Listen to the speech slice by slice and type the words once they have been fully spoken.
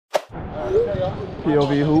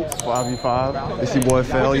POV Hoops, 5v5. It's your boy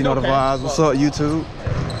Fel, you know the vibes. What's up, YouTube?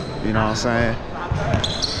 You know what I'm saying?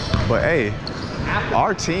 But hey,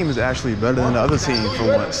 our team is actually better than the other team for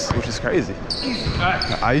once, which is crazy.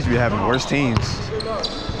 I used to be having worse teams.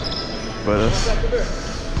 But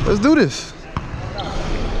let's do this.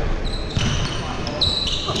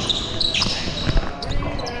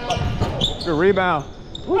 Good rebound.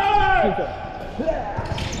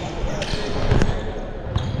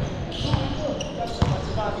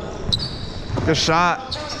 Good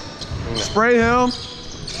shot. Spray him.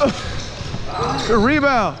 Good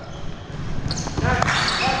rebound.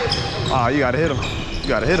 Ah, you gotta hit him. You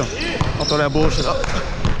gotta hit him. Don't throw that bullshit up.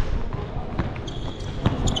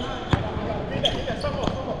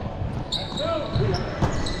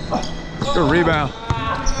 Good rebound.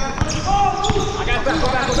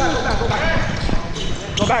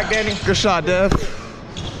 Go back, Danny. Good shot, Dev.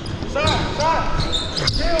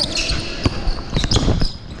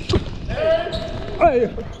 Hey.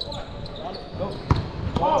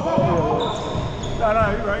 No,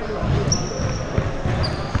 you're right.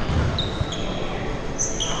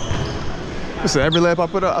 Listen, every layup I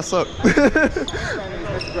put up, I suck.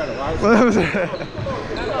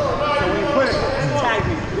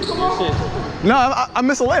 No, I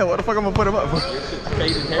miss a layup. What the fuck am I gonna put him up for?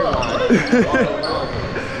 Faded hairline.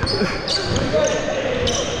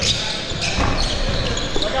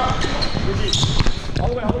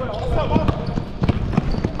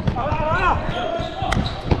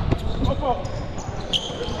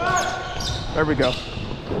 There we go.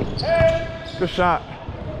 Good shot.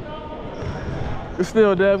 Good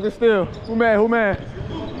steal, Dev. Good steal. Who mad? Who mad?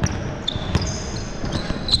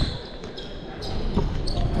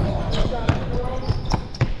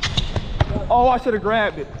 Oh, I should have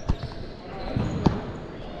grabbed it.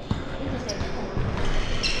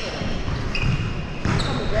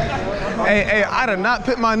 Hey, I did not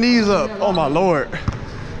pick my knees up. Oh my Lord.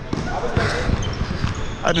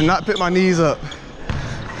 I did not pick my knees up.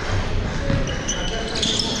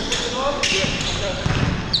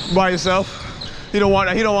 By yourself. He don't want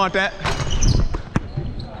that. He don't want that.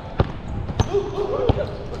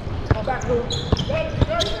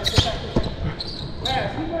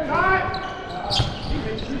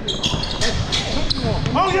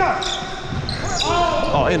 Oh yeah.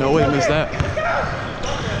 Oh, ain't no way to miss that.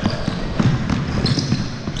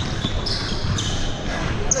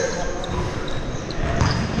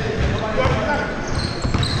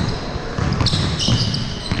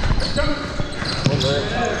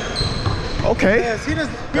 Okay. Yes,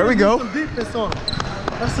 there we go. Some defense on him.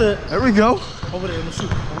 That's it. There we go. Over there, let's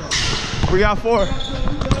shoot. We got 4.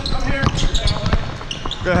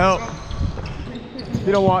 Good help.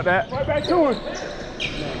 You don't want that. Right back to him.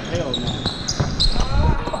 Hell no.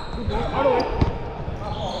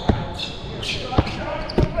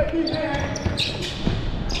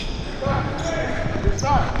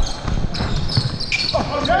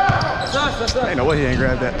 Ain't no way he ain't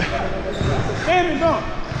grabbed that. Stand it on.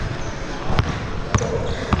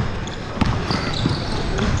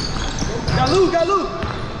 Got Luke.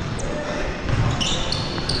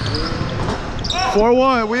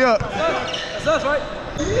 4-1, we up. That's us, right?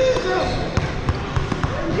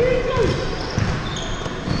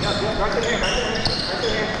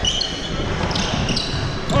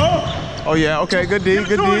 Oh yeah, okay, good D,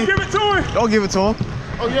 good D. Give it to him. Don't give it to him.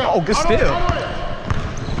 Oh yeah. Oh, good steal.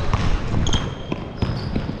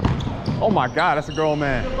 Oh my God, that's a grown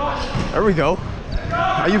man. There we go.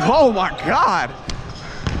 Are you? Oh my God.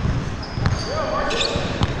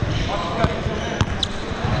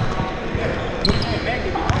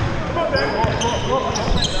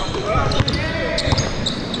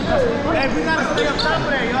 Hey, we gotta stay up top of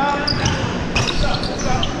that, y'all.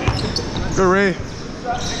 Good read.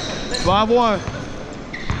 5-1.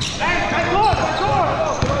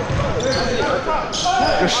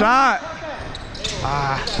 Good shot.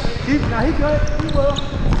 Ah. He good. He will.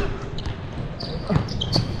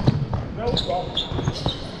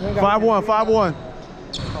 5-1.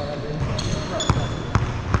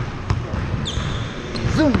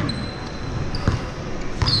 Zoom.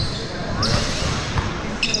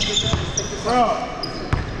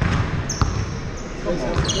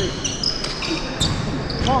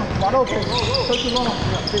 Come on, wide open. Take too long.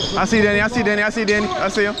 I see Danny. I see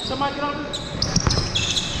him. Somebody get on this.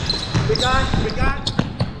 Big guy.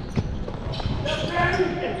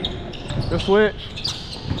 Good switch.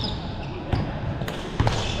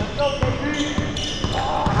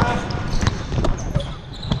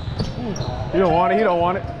 He don't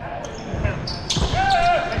want it.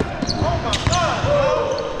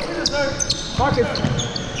 Marcus.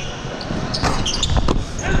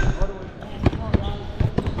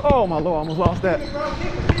 Oh my Lord, I almost lost that.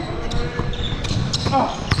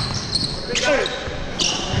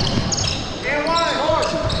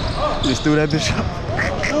 Just threw that bitch up.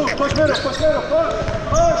 Push middle, push middle, push.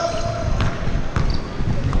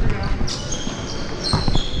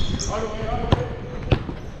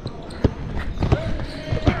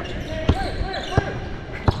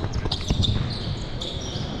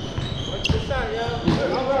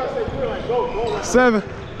 Seven.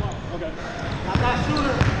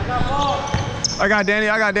 I got Danny,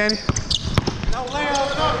 I got Danny.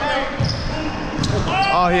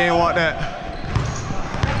 Oh, he ain't want that.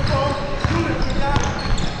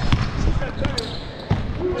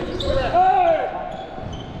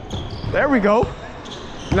 There we go.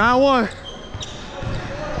 9-1.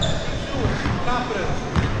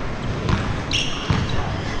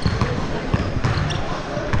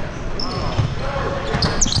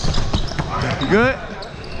 You good?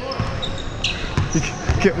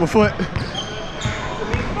 Kick my foot.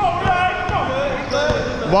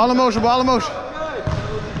 Ball in motion, ball in motion.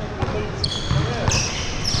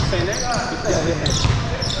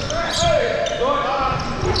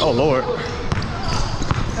 Oh Lord.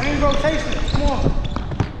 Same rotation. Come on.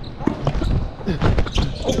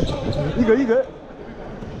 You good, you good.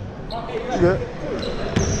 You good.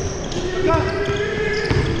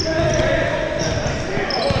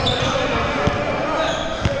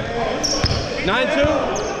 9-2.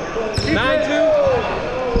 9-2.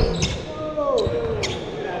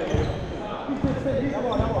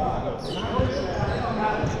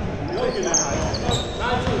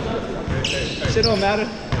 Shit don't matter.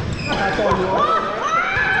 I told you.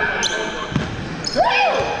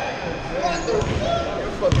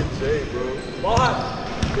 You're fucking Jay, bro. Ball hot.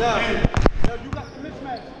 Yeah. Yo, you got the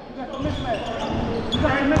mismatch. You got the mismatch. You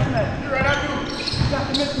got the mismatch. You're right, I do. You got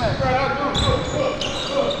the mismatch. Right, I do.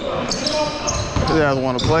 You guys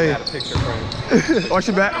want to play? Watch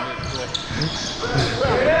your back.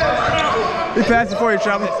 He passed it for you,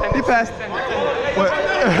 Travel. He passed. What?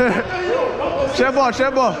 Check ball,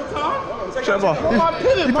 check ball. Check ball.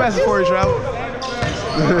 He passed it for you, Travel.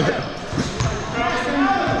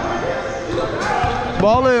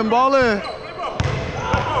 Ball in, ball in.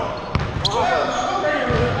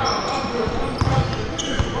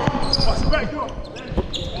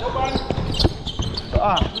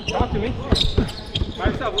 Talk to me.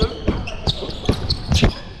 Nice up, Luke.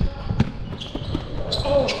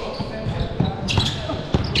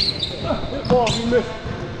 Ball, you missed.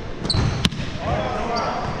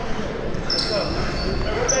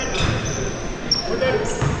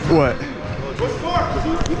 What?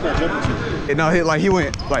 No, he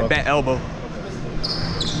went like that elbow.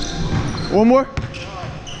 One more?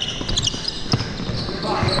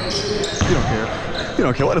 You don't care. You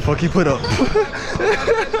don't care what the fuck he put up.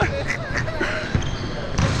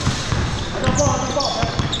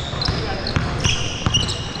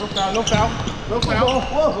 No foul. No foul.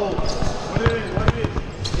 Whoa.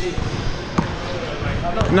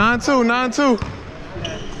 9-2, 9-2.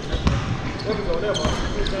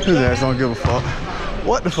 His ass don't give a fuck.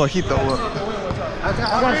 What the fuck he throw up? I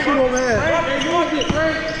got to shoot over there.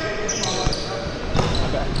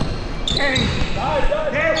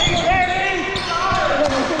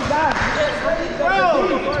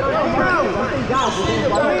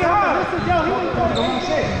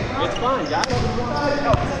 It's fine, guys.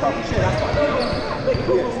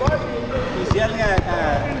 He's yelling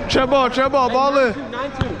at Check ball, ball in.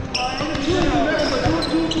 9-2.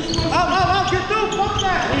 Oh, get through, fuck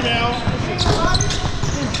that! Rebound.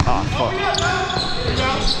 Ah, fuck.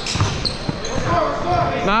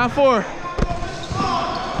 9-4.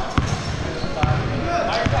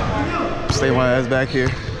 Stay my ass back here.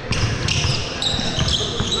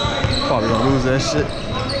 Probably gonna lose that shit.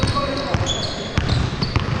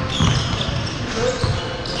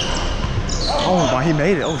 Oh my, he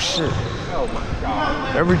made it. Oh shit. Oh my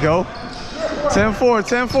God. There we go. 10-4,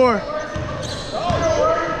 10-4.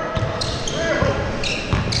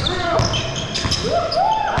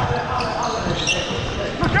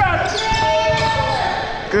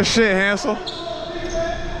 Good shit, Hansel.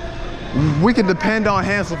 We can depend on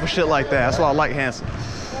Hansel for shit like that. That's why I like Hansel.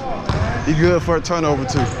 He good for a turnover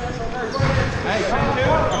too.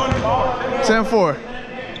 10-4.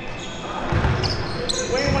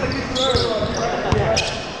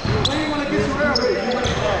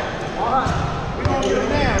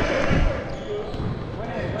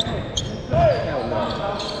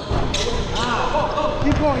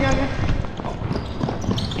 Keep going, youngin.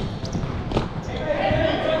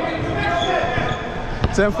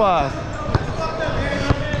 10-5.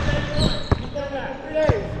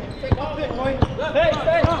 That's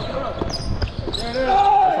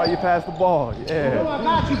how pass the ball. Yeah. I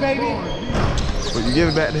got you, baby. But you give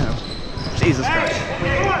it back to him. Jesus Christ.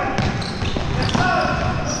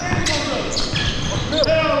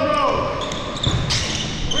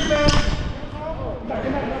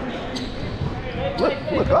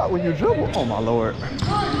 Look up when you dribble. Oh my Lord.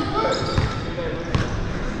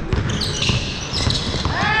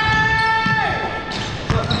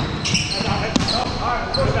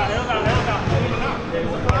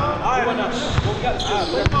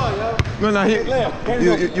 No,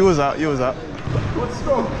 you was out. You was out. What's the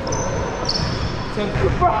score? 10-5.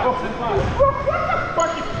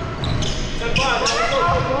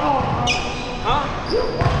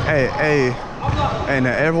 Hey,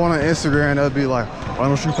 now everyone on Instagram, they'll be like, why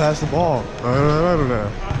don't you pass the ball? I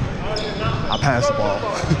pass the ball.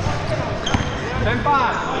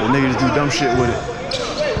 10-5. The nigga just do dumb shit with it.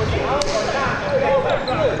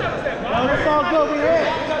 It's all good. We hit.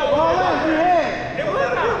 Ball out. We hit.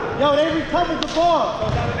 Yo, they recovered the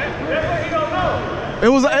ball. It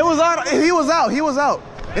was out. He was out.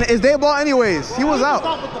 And it's their ball anyways. He was out.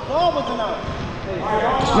 But the ball wasn't out.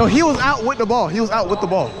 No, he was out with the ball. He was out with the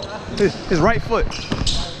ball. His right foot.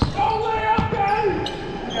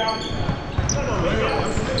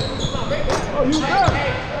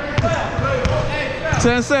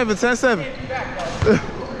 10-7, 10-7.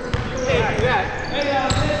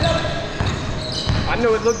 I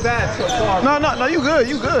know it looked bad so far. No, you good,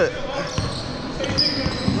 you good.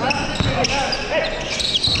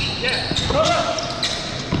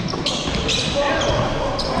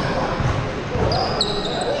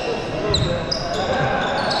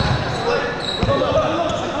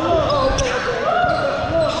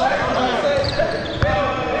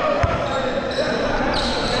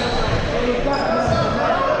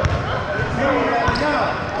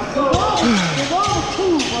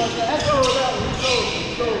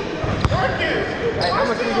 How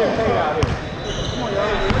much are we getting paid out here?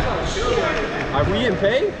 Are we getting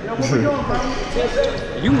paid?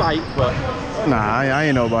 You might, but Nah, I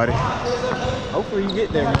ain't nobody. hopefully you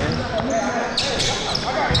get there, man.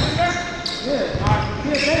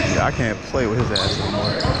 Yeah, I can't play with his ass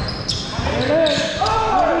anymore.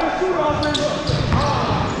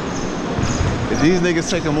 If these niggas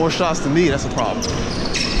taking more shots than me, that's a problem.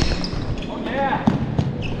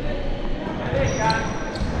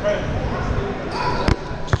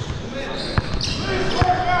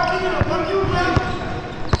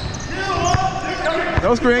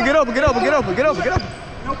 No screen, get open, get open, get open, get open, get open.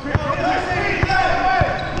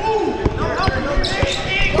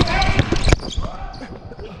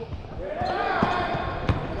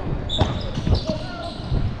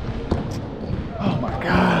 Oh my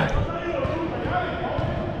God.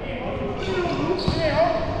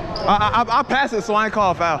 I passed it, so I ain't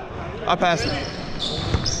call a foul. I passed it.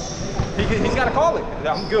 He's got to call it.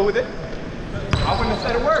 I'm good with it. I wouldn't have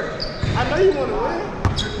said a word. I know you want to win.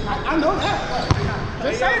 I know that.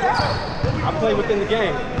 Just say that. I play within the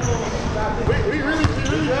game. We really get the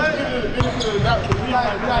benefit of the doubt. We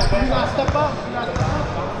gotta step up.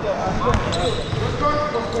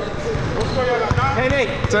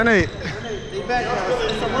 10-8. It's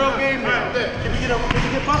a real game, man. Can we get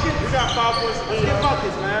buckets? We got 5 points. Let's get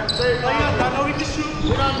buckets, man. Play up. I know we can shoot.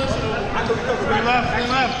 We're not missing them. I know we can. We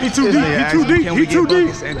left. He too deep. He too deep. Can we get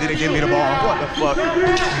buckets and didn't give me the ball? What the fuck?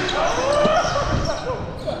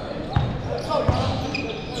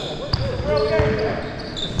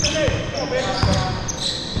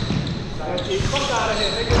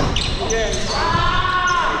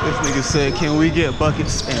 This nigga said, can we get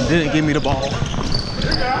buckets and didn't give me the ball?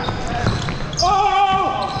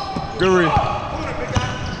 Good read.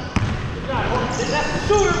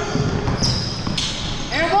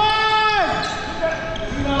 And one!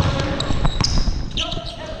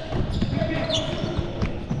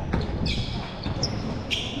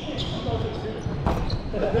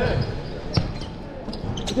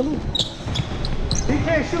 He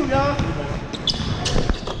can't shoot, y'all.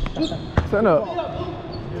 Stand up.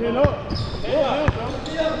 10 up.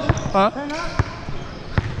 Huh? 10 up.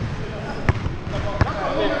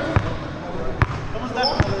 That was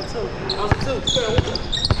definitely a 2. That was a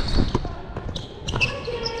 2.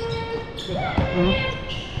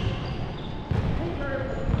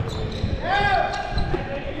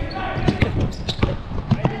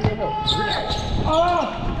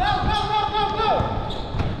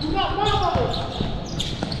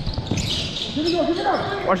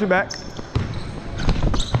 Watch your back.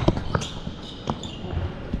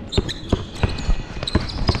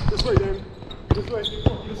 This way, David. This way.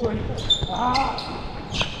 This way.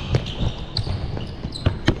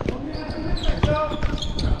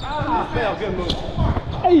 Fail, good move.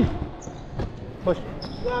 Hey! Push.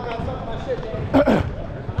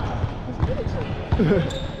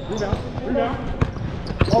 Rebound.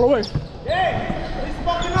 All the way. Yeah, he's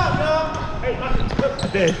fucking up, dog. Hey, I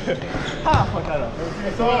did. Ha, fuck that up.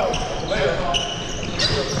 It's all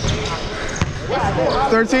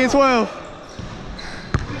 13-12.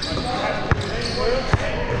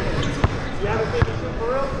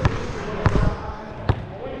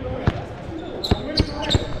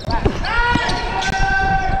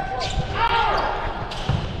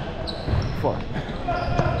 Fuck.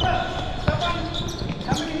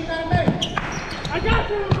 I got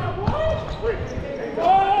you, my boy.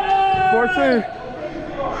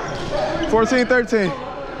 14-13.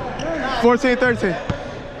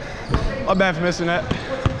 14-13. My bad for missing that.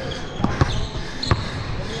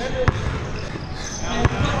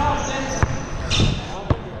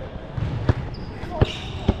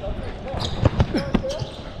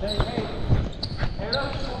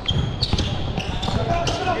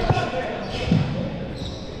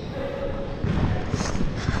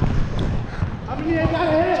 How many ain't got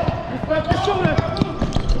a head? Respect the shooter.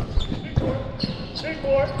 Big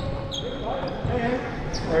boy.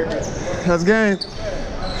 That's game.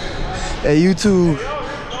 Hey, YouTube.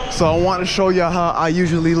 So I want to show y'all how I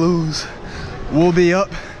usually lose. We'll be up.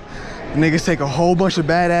 Niggas take a whole bunch of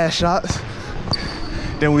badass shots.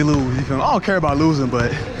 Then we lose. You feel me? I don't care about losing,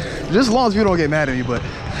 but just as long as you don't get mad at me. But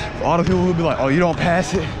for all the people who be like, oh, you don't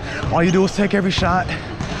pass it. All you do is take every shot.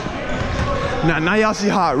 Now y'all see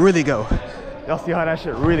how it really go. Y'all see how that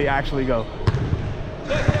shit really actually go.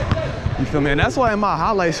 You feel me? And that's why in my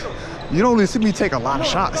highlights, you don't really see me take a lot of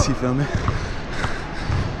shots, you feel me?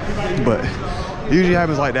 But it usually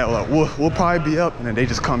happens like that. Like we'll probably be up and then they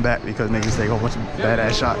just come back because niggas take a whole bunch of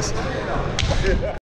badass shots.